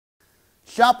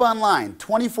Shop online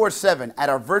 24/7 at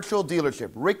our virtual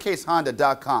dealership,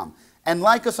 rickcasehonda.com, and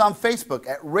like us on Facebook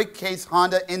at Rick Case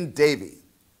Honda in Davie.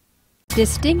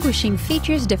 Distinguishing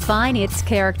features define its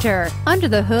character. Under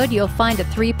the hood, you'll find a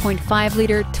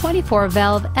 3.5-liter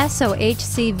 24-valve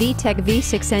SOHC VTEC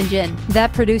V6 engine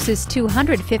that produces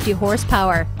 250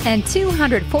 horsepower and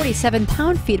 247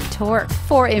 pound-feet of torque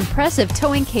for impressive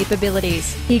towing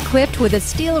capabilities. Equipped with a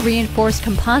steel-reinforced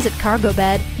composite cargo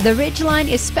bed, the Ridgeline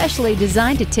is specially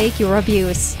designed to take your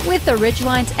abuse. With the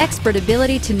Ridgeline's expert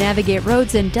ability to navigate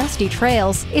roads and dusty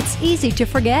trails, it's easy to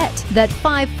forget that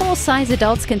 5 full-size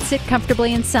adults can sit comfortably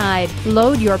inside.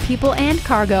 Load your people and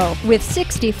cargo with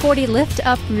 60/40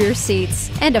 lift-up rear seats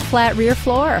and a flat rear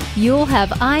floor. You'll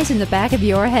have eyes in the back of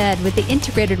your head with the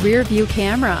integrated rear view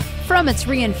camera. From its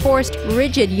reinforced,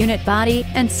 rigid unit body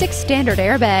and 6 standard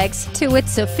airbags to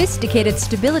its sophisticated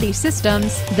stability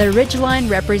systems, the Ridgeline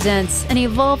represents an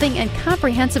evolving and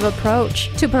comprehensive approach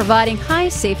to providing high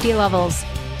safety levels.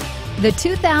 The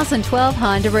 2012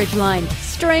 Honda Ridgeline.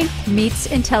 Strength meets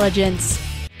intelligence.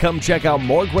 Come check out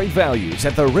more great values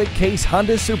at the Rick Case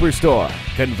Honda Superstore,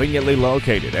 conveniently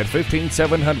located at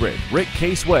 15700 Rick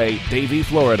Case Way, Davie,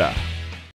 Florida.